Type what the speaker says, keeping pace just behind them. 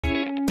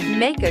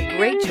Make a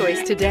great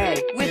choice today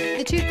with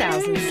the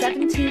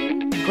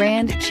 2017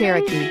 Grand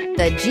Cherokee.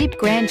 The Jeep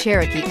Grand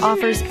Cherokee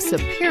offers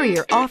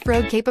superior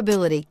off-road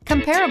capability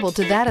comparable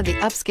to that of the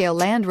upscale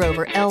Land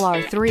Rover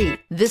LR3.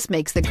 This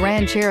makes the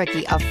Grand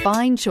Cherokee a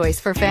fine choice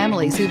for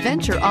families who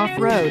venture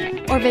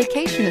off-road or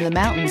vacation in the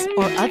mountains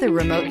or other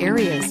remote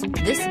areas.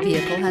 This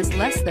vehicle has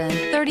less than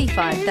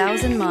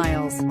 35,000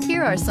 miles.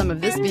 Here are some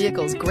of this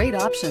vehicle's great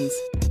options: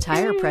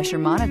 tire pressure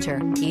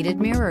monitor, heated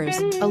mirrors,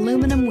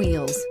 aluminum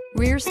wheels,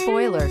 rear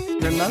spoiler,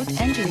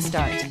 remote engine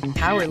start,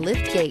 power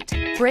lift gate,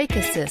 brake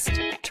assist,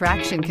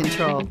 traction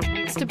control,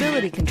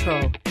 stability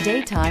control,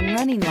 daytime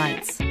running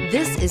lights.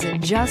 This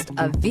isn't just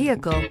a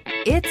vehicle,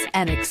 it's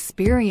an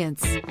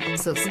experience.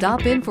 So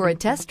stop in for a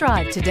test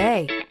drive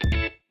today.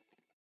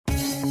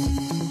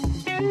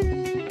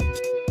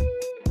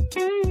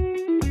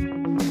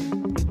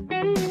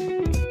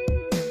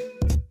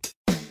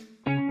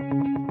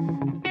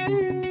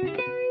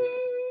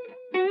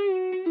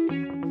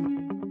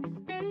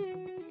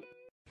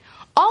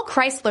 All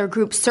Chrysler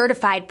Group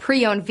certified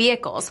pre-owned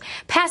vehicles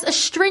pass a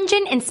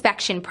stringent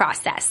inspection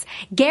process,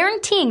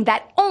 guaranteeing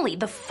that only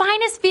the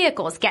finest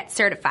vehicles get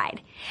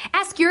certified.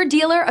 Ask your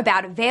dealer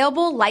about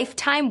available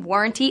lifetime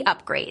warranty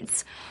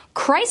upgrades.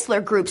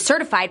 Chrysler Group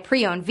certified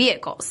pre-owned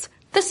vehicles,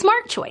 the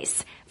smart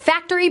choice,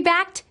 factory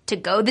backed to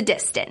go the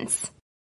distance.